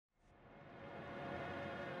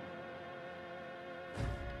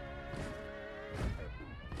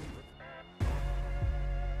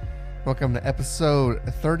Welcome to episode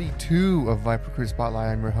 32 of Viper Crew Spotlight.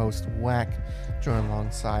 I'm your host, Wack, joined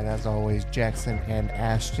alongside, as always, Jackson and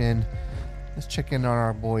Ashton. Let's check in on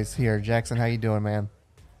our boys here. Jackson, how you doing, man?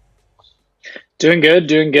 Doing good,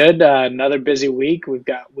 doing good. Another busy week. We've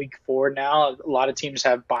got week 4 now. A lot of teams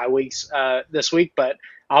have bye weeks this week, but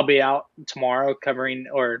I'll be out tomorrow covering,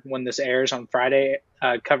 or when this airs on Friday,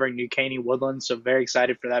 covering New Caney Woodlands. So very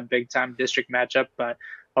excited for that big time district matchup. But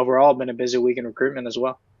overall, been a busy week in recruitment as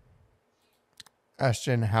well.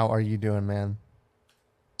 Ashton, how are you doing, man?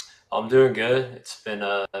 I'm doing good. It's been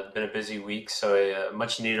a busy week, so a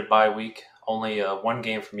much needed bye week. Only one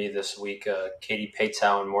game for me this week. Katy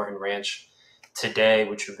Paytown and Morton Ranch today,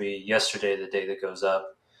 which would be yesterday, the day that goes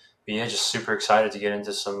up. But yeah, just super excited to get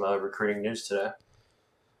into some recruiting news today.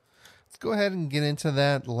 Let's go ahead and get into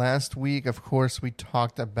that. Last week, of course, we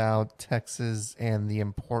talked about Texas and the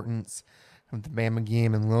importance of the Bama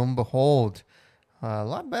game, and lo and behold, a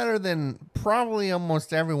lot better than probably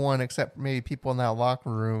almost everyone, except maybe people in that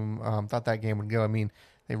locker room, thought that game would go. I mean,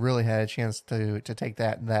 they really had a chance to take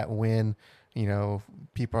that win. You know,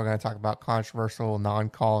 people are going to talk about controversial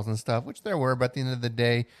non-calls and stuff, which there were, but at the end of the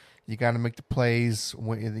day, you got to make the plays.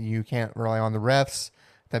 You can't rely on the refs.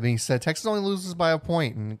 That being said, Texas only loses by a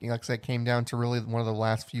point, and like I said, it came down to really one of the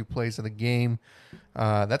last few plays of the game.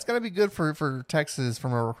 That's got to be good for Texas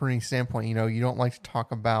from a recruiting standpoint. You know, you don't like to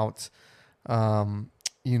talk about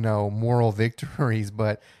moral victories,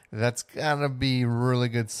 but that's gotta be a really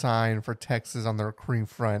good sign for Texas on the recruiting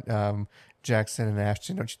front. Jackson and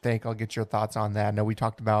Ashton, don't you think? I'll get your thoughts on that. I know we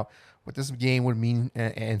talked about what this game would mean,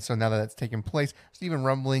 and so now that that's taken place, there's even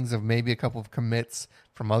rumblings of maybe a couple of commits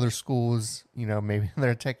from other schools. You know, maybe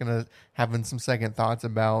they're having some second thoughts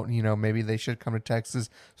about, maybe they should come to Texas.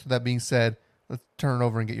 So that being said, let's turn it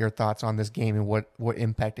over and get your thoughts on this game and what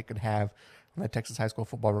impact it could have on the Texas high school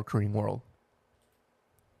football recruiting world.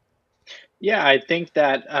 Yeah, I think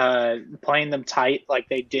that playing them tight like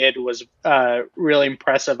they did was really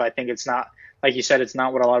impressive. I think it's not, like you said, it's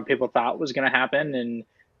not what a lot of people thought was going to happen. And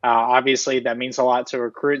obviously, that means a lot to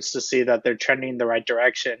recruits to see that they're trending the right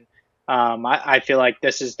direction. I feel like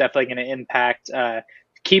this is definitely going to impact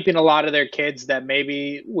keeping a lot of their kids that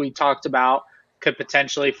maybe we talked about could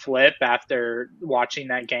potentially flip after watching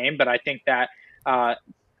that game. But I think that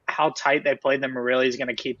how tight they played them really is going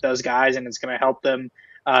to keep those guys, and it's going to help them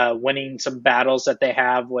winning some battles that they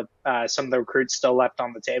have with some of the recruits still left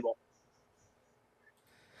on the table.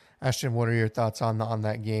 Ashton, what are your thoughts on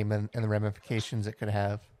that game and the ramifications it could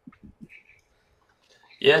have?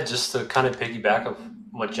 Yeah, just to kind of piggyback of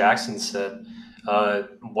what Jackson said,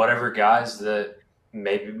 whatever guys that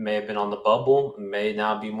may have been on the bubble may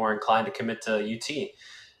now be more inclined to commit to UT.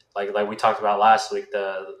 Like we talked about last week,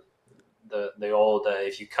 the old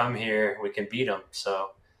if you come here, we can beat them.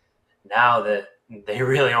 So now that they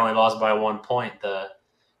really only lost by 1 point,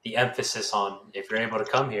 the emphasis on if you're able to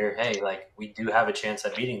come here, hey, like we do have a chance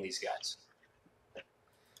at beating these guys.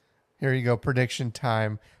 Here you go, prediction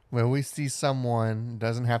time. When we see someone,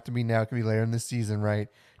 doesn't have to be now, it could be later in the season, right?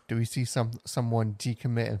 Do we see someone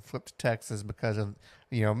decommit and flip to Texas because of,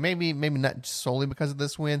 maybe not solely because of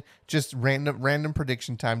this win, just random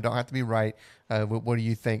prediction time, don't have to be right. What do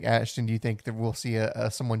you think? Ashton, do you think that we'll see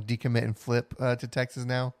someone decommit and flip to Texas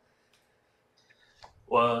now?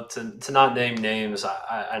 Well, to not name names,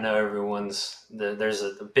 I know there's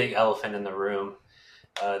a big elephant in the room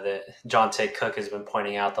that Jonte Cook has been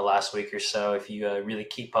pointing out the last week or so. If you really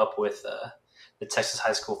keep up with the Texas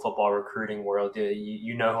high school football recruiting world,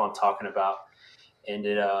 you know who I'm talking about. And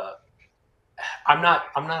I'm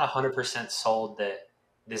not 100% sold that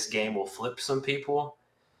this game will flip some people,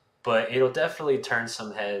 but it'll definitely turn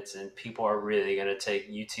some heads, and people are really going to take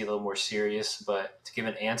UT a little more serious. But to give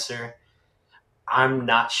an answer, I'm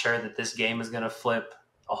not sure that this game is going to flip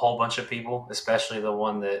a whole bunch of people, especially the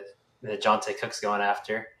one that Jonte Cook's going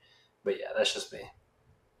after. But yeah, that's just me.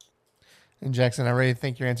 And Jackson, I really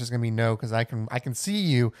think your answer is going to be no, because I can see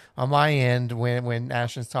you on my end when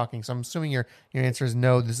Ashton's talking. So I'm assuming your answer is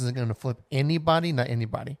no. This isn't going to flip anybody, not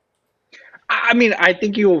anybody. I mean, I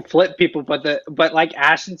think you will flip people, but like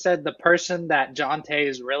Ashton said, the person that Jonte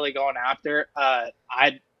is really going after,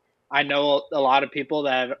 I know a lot of people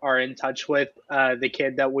that are in touch with the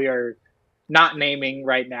kid that we are not naming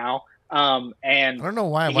right now. And I don't know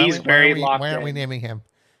why. He's very locked in. Why aren't we naming him?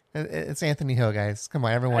 It's Anthony Hill, guys. Come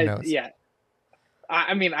on, everyone knows. Yeah.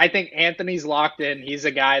 I mean, I think Anthony's locked in. He's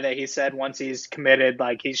a guy that he said once he's committed,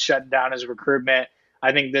 like he's shutting down his recruitment.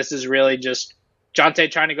 I think this is really just Jonte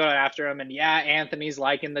trying to go after him. And yeah, Anthony's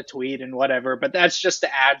liking the tweet and whatever, but that's just to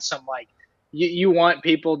add some, like, you want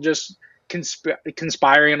people just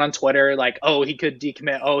conspiring on Twitter, like, oh, he could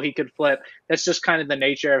decommit, oh, he could flip. That's just kind of the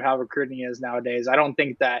nature of how recruiting is nowadays. I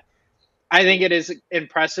think it is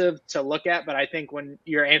impressive to look at, but I think when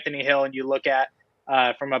you're Anthony Hill and you look at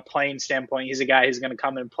from a playing standpoint, he's a guy who's going to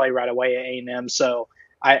come and play right away at A&M. So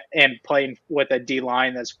and playing with a D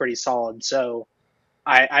line that's pretty solid. So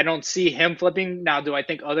I don't see him flipping. Now, do I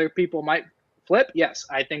think other people might flip? Yes,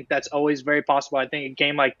 I think that's always very possible. I think a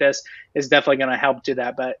game like this is definitely going to help do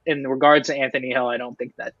that. But in regards to Anthony Hill, I don't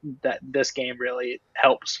think that this game really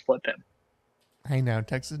helps flip him. I know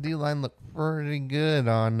Texas D line looked pretty good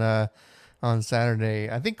on Saturday.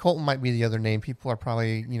 I think Colton might be the other name. People are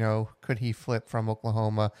probably, could he flip from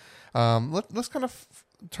Oklahoma? Let's kind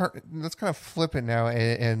of flip it now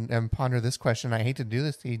and ponder this question. I hate to do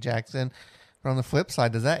this to you, Jackson, but on the flip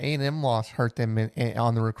side, does that A&M loss hurt them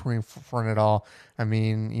on the recruiting front at all? I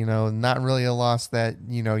mean, not really a loss that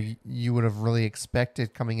you would have really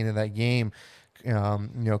expected coming into that game.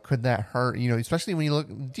 Could that hurt? Especially when you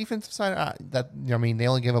look defensive side. They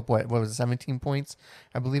only gave up what was it, 17 points,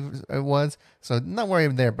 I believe it was. So not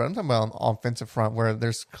worried there, but I'm talking about on the offensive front where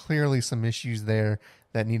there's clearly some issues there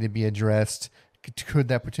that need to be addressed. Could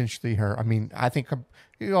that potentially hurt? I mean, I think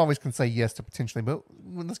you always can say yes to potentially, but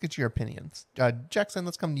let's get your opinions. Jackson,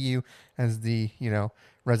 let's come to you as the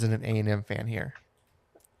resident A&M fan here.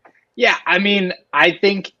 Yeah, I mean, I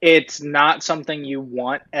think it's not something you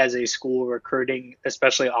want as a school recruiting,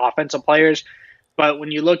 especially offensive players. But when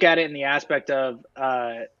you look at it in the aspect of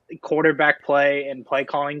quarterback play and play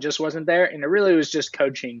calling just wasn't there, and it really was just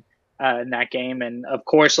coaching in that game. And of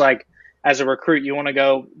course, like as a recruit, you want to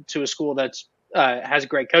go to a school that's has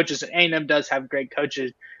great coaches. And A&M does have great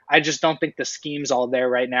coaches. I just don't think the scheme's all there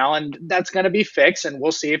right now, and that's going to be fixed. And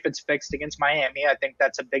we'll see if it's fixed against Miami. I think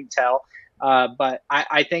that's a big tell. But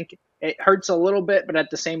I think it hurts a little bit, but at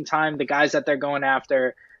the same time, the guys that they're going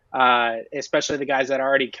after, especially the guys that are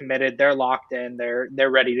already committed, they're locked in. They're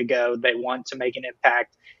ready to go. They want to make an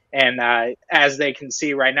impact. And as they can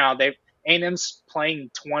see right now, A&M's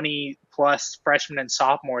playing 20 plus freshmen and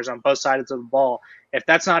sophomores on both sides of the ball. If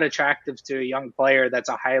that's not attractive to a young player, that's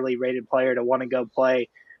a highly rated player to want to go play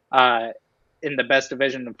in the best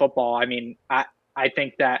division in football. I mean, I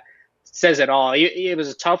think that says it all. It was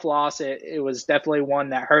a tough loss. It was definitely one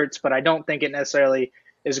that hurts, but I don't think it necessarily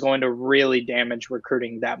is going to really damage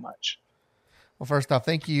recruiting that much. Well, first off,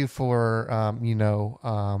 thank you for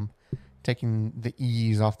taking the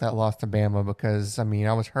ease off that loss to Bama, because I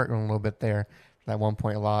was hurting a little bit there, that 1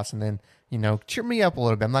 point loss, and then cheer me up a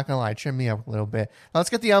little bit. I'm not gonna lie, cheer me up a little bit. Now, let's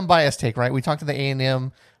get the unbiased take, right? We talked to the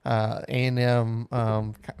A&M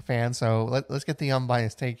fan, so let's get the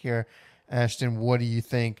unbiased take here. Ashton, what do you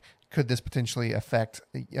think? Could this potentially affect,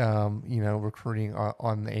 recruiting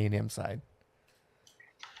on the A&M side?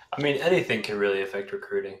 I mean, anything can really affect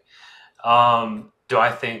recruiting. Do I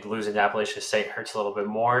think losing to Appalachian State hurts a little bit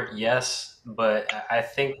more? Yes, but I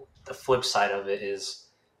think the flip side of it is,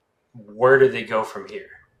 where do they go from here?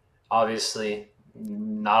 Obviously,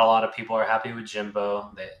 not a lot of people are happy with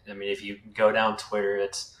Jimbo. If you go down Twitter,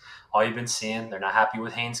 it's all you've been seeing. They're not happy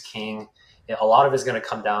with Haynes King. A lot of it is going to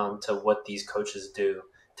come down to what these coaches do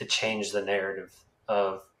to change the narrative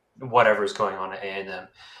of whatever's going on at A&M.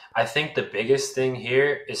 I think the biggest thing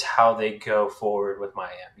here is how they go forward with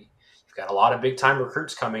Miami. You've got a lot of big-time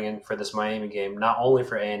recruits coming in for this Miami game, not only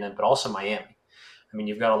for A&M, but also Miami. I mean,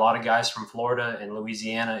 you've got a lot of guys from Florida and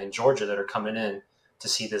Louisiana and Georgia that are coming in to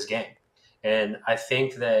see this game. And I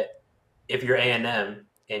think that if you're A&M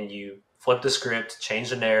and you flip the script, change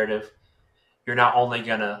the narrative, you're not only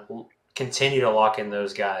going to continue to lock in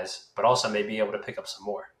those guys, but also maybe be able to pick up some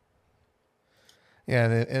more. Yeah,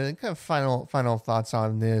 and kind of final thoughts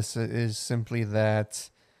on this is simply that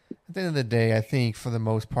at the end of the day, I think for the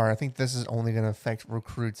most part, I think this is only going to affect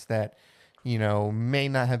recruits that, may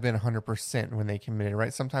not have been 100% when they committed,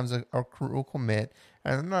 right? Sometimes a recruit will commit,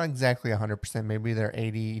 and not exactly 100%, maybe they're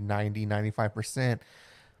 80, 90, 95%.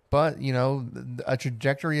 But, a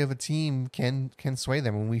trajectory of a team can sway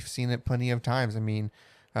them, and we've seen it plenty of times. I mean,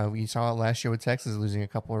 we saw it last year with Texas losing a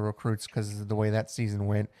couple of recruits because of the way that season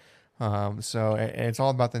went. So it's all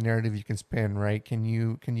about the narrative you can spin, right? Can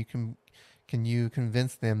you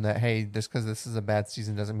convince them that, hey, just because this is a bad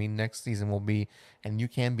season doesn't mean next season will be, and you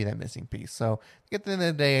can be that missing piece. So at the end of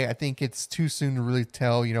the day, I think it's too soon to really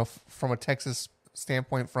tell, from a Texas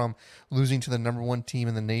standpoint, from losing to the number one team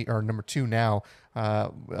in the or number two now,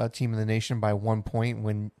 a team in the nation by 1 point,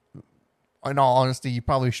 when in all honesty, you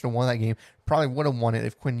probably should have won that game. Probably would have won it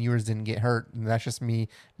if Quinn Ewers didn't get hurt. And that's just me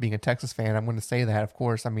being a Texas fan. I'm going to say that, of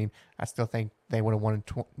course. I still think they would have won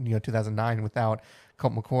in 2009 without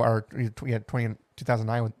Colt McCoy, or 2009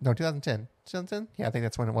 2009. No, 2010. 2010? Yeah, I think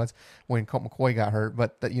that's when it was, when Colt McCoy got hurt.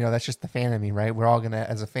 But, that's just the fan in me, right? We're all going to,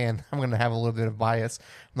 as a fan, I'm going to have a little bit of bias.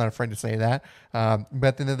 I'm not afraid to say that. But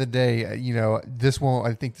at the end of the day,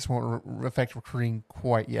 I think this won't affect recruiting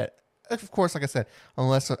quite yet. Of course, like I said,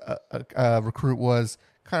 unless a recruit was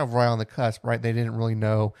kind of right on the cusp, right? They didn't really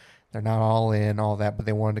know. They're not all in, all that, but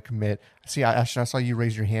they wanted to commit. See, Ashton, I saw you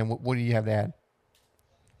raise your hand. What do you have to add?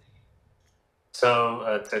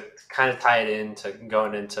 So to kind of tie it into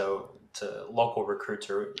going into local recruits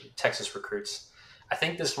or Texas recruits, I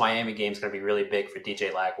think this Miami game is going to be really big for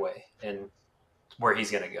DJ Lagway and where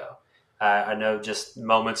he's going to go. I know just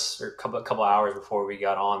moments or a couple hours before we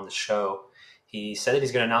got on the show, he said that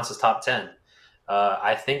he's going to announce his top 10.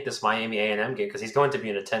 I think this Miami A&M game, because he's going to be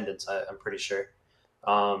in attendance, I'm pretty sure.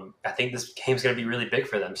 I think this game's going to be really big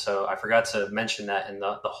for them. So I forgot to mention that in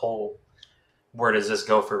the whole where does this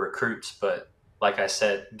go for recruits. But like I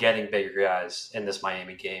said, getting bigger guys in this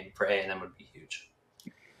Miami game for A&M would be huge.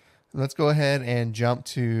 Let's go ahead and jump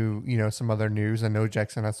to, some other news. I know,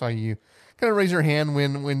 Jackson, I saw you kind of raise your hand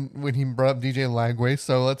when he brought up DJ Lagway.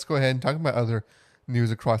 So let's go ahead and talk about other news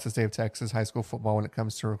across the state of Texas high school football when it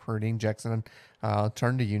comes to recruiting. Jackson, I'll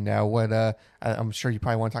turn to you now. I'm sure you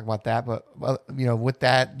probably want to talk about that, but with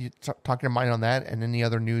that, you talk your mind on that and any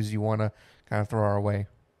other news you want to kind of throw our way.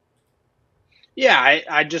 Yeah,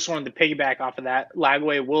 I just wanted to piggyback off of that.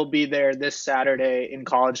 Lagway will be there this Saturday in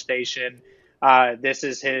College Station. This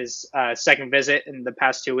is his second visit in the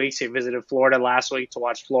past 2 weeks. He visited Florida last week to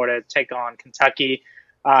watch Florida take on Kentucky.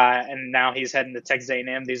 And now he's heading to Texas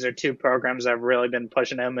A&M. These are two programs that have really been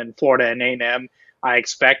pushing him, in Florida and A&M. I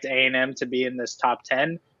expect A&M to be in this top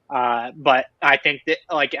 10. But I think that,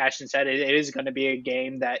 like Ashton said, it is going to be a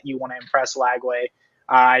game that you want to impress Lagway.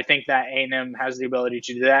 I think that A&M has the ability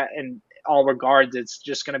to do that. In all regards, it's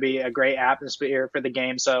just going to be a great atmosphere for the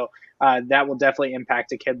game. So that will definitely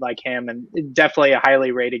impact a kid like him, and definitely a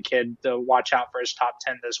highly rated kid to watch out for his top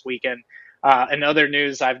 10 this weekend. In other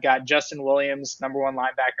news, I've got Justin Williams, number one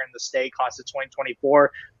linebacker in the state, class of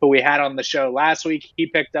 2024, who we had on the show last week. He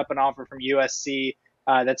picked up an offer from USC.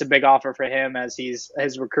 That's a big offer for him, as his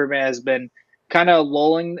recruitment has been kind of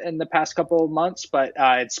lulling in the past couple of months, but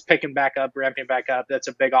it's picking back up, ramping back up. That's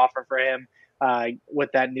a big offer for him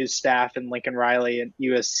with that new staff and Lincoln Riley and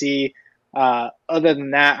USC. Other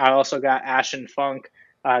than that, I also got Ashton Funk,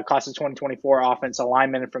 class of 2024 offensive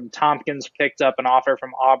lineman from Tompkins, picked up an offer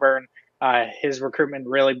from Auburn. His recruitment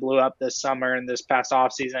really blew up this summer and this past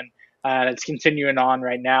offseason. It's continuing on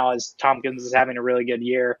right now as Tompkins is having a really good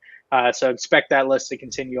year. So expect that list to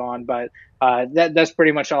continue on. But that's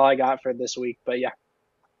pretty much all I got for this week. But yeah.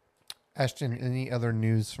 Ashton, any other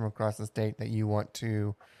news from across the state that you want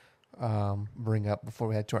to bring up before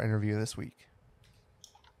we head to our interview this week?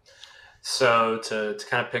 So to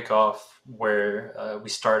kind of pick off where we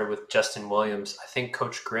started with Justin Williams, I think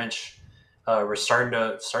Coach Grinch, we're starting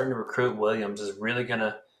to recruit Williams is really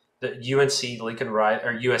gonna the Lincoln Riley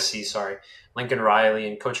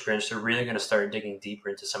and Coach Grinch, they're really gonna start digging deeper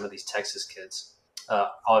into some of these Texas kids.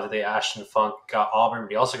 Obviously Ashton Funk got Auburn,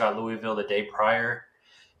 but he also got Louisville the day prior,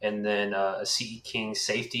 and then a CE King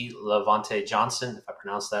safety Levante Johnson. If I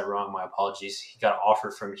pronounced that wrong, my apologies. He got an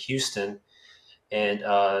offer from Houston, and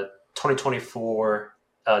 2024.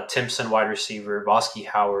 Timpson wide receiver Bosky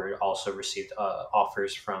Howard also received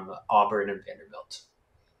offers from Auburn and Vanderbilt.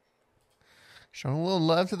 Showing a little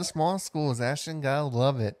love to the small schools. Ashton, gotta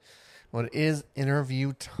love it. Well, it is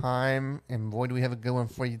interview time, and boy, do we have a good one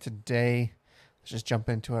for you today. Let's just jump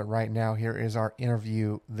into it right now. Here is our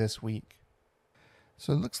interview this week.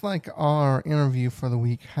 So it looks like our interview for the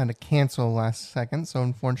week had to cancel last second, so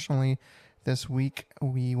unfortunately this week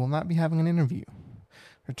we will not be having an interview.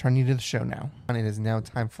 Return you to the show now. And it is now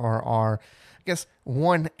time for our,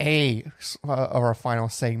 1A of our final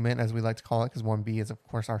segment, as we like to call it, because 1B is, of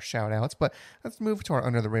course, our shout-outs. But let's move to our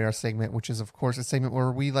Under the Radar segment, which is, of course, a segment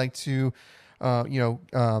where we like to,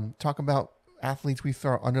 talk about athletes we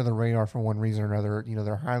throw under the radar for one reason or another.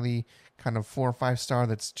 They're highly kind of 4 or 5 star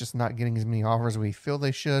that's just not getting as many offers as we feel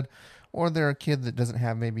they should, or they're a kid that doesn't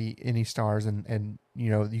have maybe any stars, and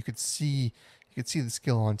you could see the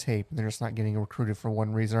skill on tape, and they're just not getting recruited for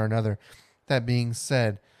one reason or another. That being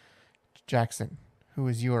said, Jackson, who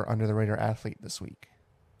is your under-the-radar athlete this week?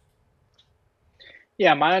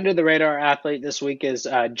 Yeah, my under-the-radar athlete this week is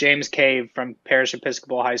James Cave from Parish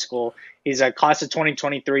Episcopal High School. He's a class of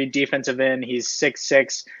 2023 defensive end. He's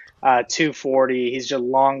 6'6", 240. He's just a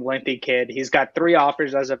long, lengthy kid. He's got 3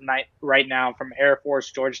 offers as of right now from Air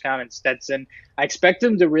Force, Georgetown, and Stetson. I expect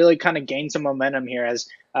him to really kind of gain some momentum here, as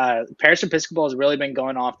Parish Episcopal has really been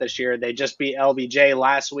going off this year. They just beat LBJ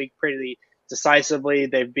last week pretty decisively.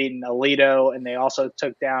 They've beaten Alito, and they also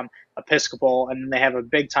took down Episcopal, and then they have a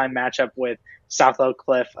big time matchup with South Oak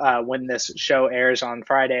Cliff when this show airs on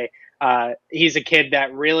Friday. He's a kid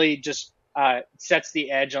that really just sets the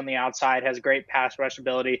edge on the outside, has great pass rush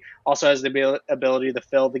ability, also has the ability to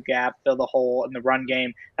fill the gap, fill the hole in the run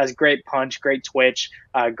game, has great punch, great twitch,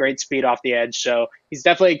 great speed off the edge. So he's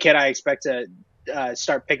definitely a kid I expect to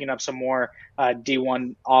start picking up some more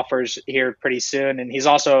D1 offers here pretty soon. And he's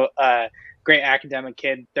also a great academic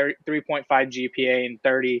kid, 3.5 GPA and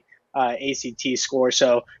 30 ACT score.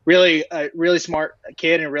 So really smart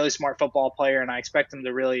kid and a really smart football player. And I expect him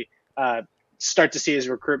to really start to see his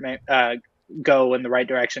recruitment go in the right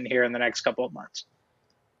direction here in the next couple of months.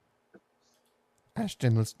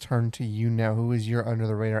 Ashton, let's turn to you now. Who is your under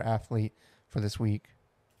the radar athlete for this week?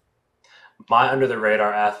 My under the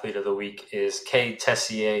radar athlete of the week is Cade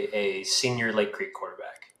Tessier, a senior Lake Creek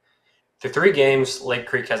quarterback. Through 3 games, Lake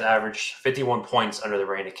Creek has averaged 51 points under the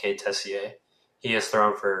reign of Cade Tessier. He has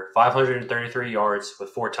thrown for 533 yards with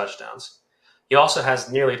 4 touchdowns. He also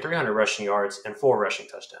has nearly 300 rushing yards and 4 rushing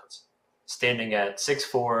touchdowns. Standing at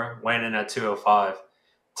 6'4", weighing in at 205,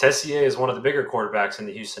 Tessier is one of the bigger quarterbacks in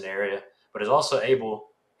the Houston area, but is also able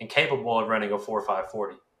and capable of running a 4.5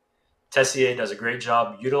 40. Tessier does a great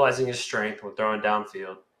job utilizing his strength when throwing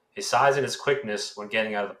downfield, his size and his quickness when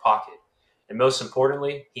getting out of the pocket, and most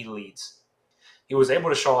importantly, he leads. He was able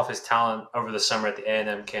to show off his talent over the summer at the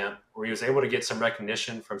A&M camp, where he was able to get some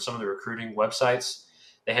recognition from some of the recruiting websites.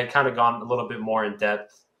 They had kind of gone a little bit more in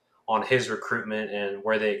depth on his recruitment and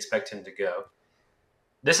where they expect him to go.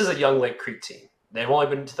 This is a young Lake Creek team. They've only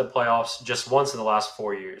been to the playoffs just once in the last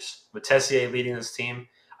 4 years. With Tessier leading this team,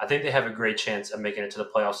 I think they have a great chance of making it to the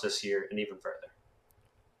playoffs this year and even further.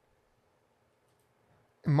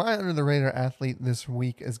 My under the radar athlete this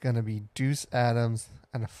week is going to be Deuce Adams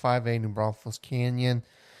at a 5A New Braunfels Canyon.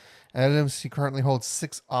 Adams, he currently holds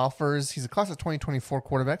 6 offers. He's a class of 2024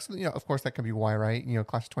 quarterback. So, of course, that could be why, right?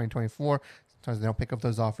 Class of 2024. Sometimes they don't pick up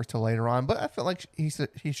those offers till later on. But I feel like he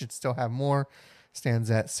should still have more.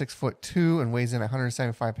 Stands at 6'2" and weighs in at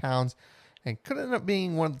 175 pounds. And could end up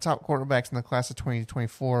being one of the top quarterbacks in the class of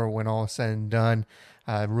 2024 when all is said and done.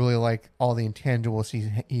 I really like all the intangibles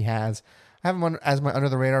he has. I have him as my under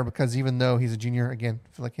the radar because even though he's a junior, again,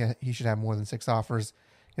 I feel like he should have more than 6 offers.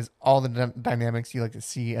 Is all the dynamics you like to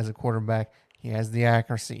see as a quarterback. He has the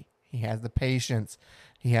accuracy. He has the patience.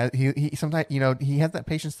 He sometimes he has that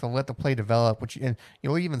patience to let the play develop, and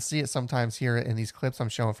you'll even see it sometimes here in these clips I'm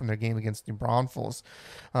showing from their game against New Braunfels.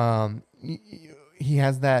 He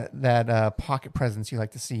has that pocket presence you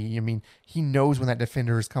like to see. I mean, he knows when that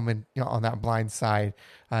defender is coming on that blind side.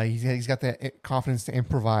 He's got that confidence to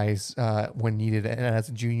improvise when needed. And as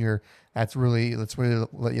a junior, that's really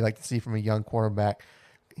what you like to see from a young quarterback.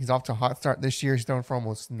 He's off to a hot start this year. He's thrown for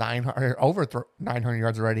almost 900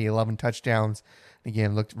 yards already, 11 touchdowns.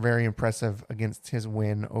 Again, looked very impressive against his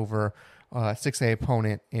win over 6A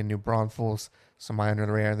opponent in New Braunfels. So my under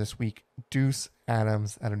the radar this week, Deuce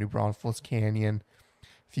Adams out of New Braunfels Canyon.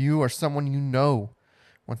 If you or someone you know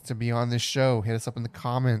wants to be on this show, hit us up in the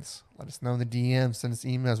comments. Let us know in the DMs. Send us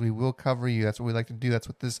emails. We will cover you. That's what we like to do. That's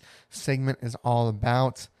what this segment is all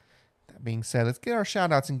about. That being said, let's get our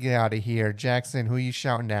shout-outs and get out of here. Jackson, who are you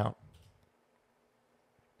shouting out?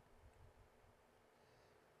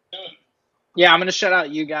 Yeah, I'm going to shout out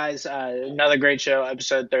you guys. Another great show,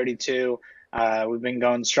 episode 32. We've been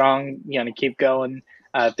going strong. Going to keep going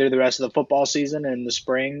through the rest of the football season and the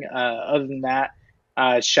spring. Other than that,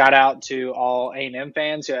 shout out to all A&M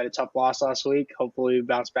fans who had a tough loss last week. Hopefully we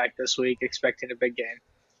bounce back this week, expecting a big game.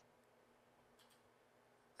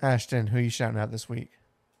 Ashton, who are you shouting out this week?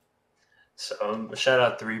 So shout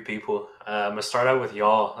out 3 people. I'm going to start out with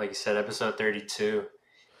y'all. Like you said, episode 32.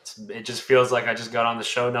 It just feels like I just got on the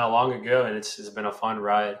show not long ago, and it's been a fun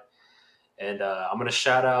ride. And I'm going to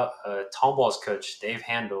shout out Tomball's coach, Dave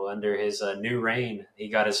Handel, under his new reign. He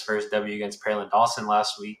got his first W against Pearland Dawson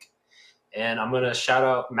last week. And I'm going to shout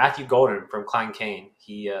out Matthew Golden from Klein Kane.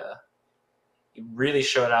 He really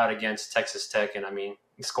showed out against Texas Tech, and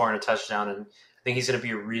he's scoring a touchdown, and I think he's going to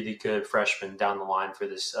be a really good freshman down the line for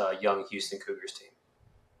this young Houston Cougars team.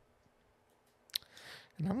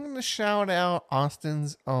 And I'm going to shout out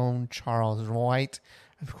Austin's own Charles White.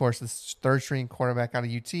 Of course, this third-string quarterback out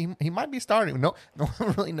of UT. He might be starting. No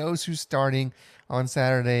one really knows who's starting on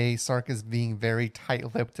Saturday. Sark is being very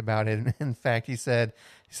tight-lipped about it. In fact, he said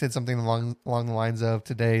something along the lines of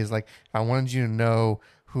today is like, if I wanted you to know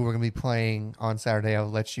who we're going to be playing on Saturday, I'll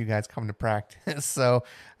let you guys come to practice. So,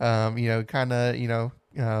 keeping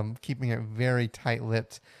it very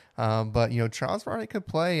tight-lipped But Charles Varney could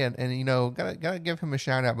play, and gotta give him a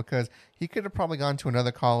shout out because he could have probably gone to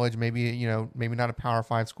another college, maybe not a Power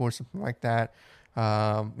 5 school or something like that.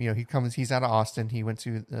 He's out of Austin. He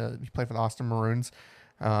played for the Austin Maroons.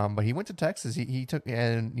 But he went to Texas. He took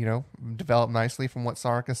and developed nicely from what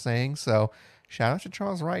Sark is saying. So shout out to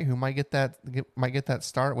Charles Wright, who might get that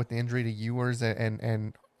start with the injury to Ewers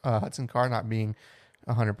and Hudson Card not being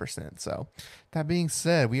 100%. So that being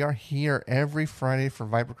said, we are here every Friday for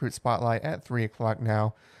Viper Recruit Spotlight at 3:00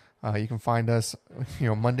 now. You can find us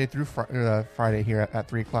Monday through Friday here at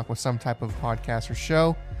 3:00 with some type of podcast or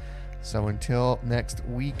show. So until next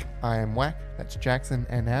week, I am Whack. That's Jackson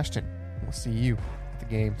and Ashton. We'll see you at the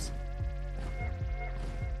games.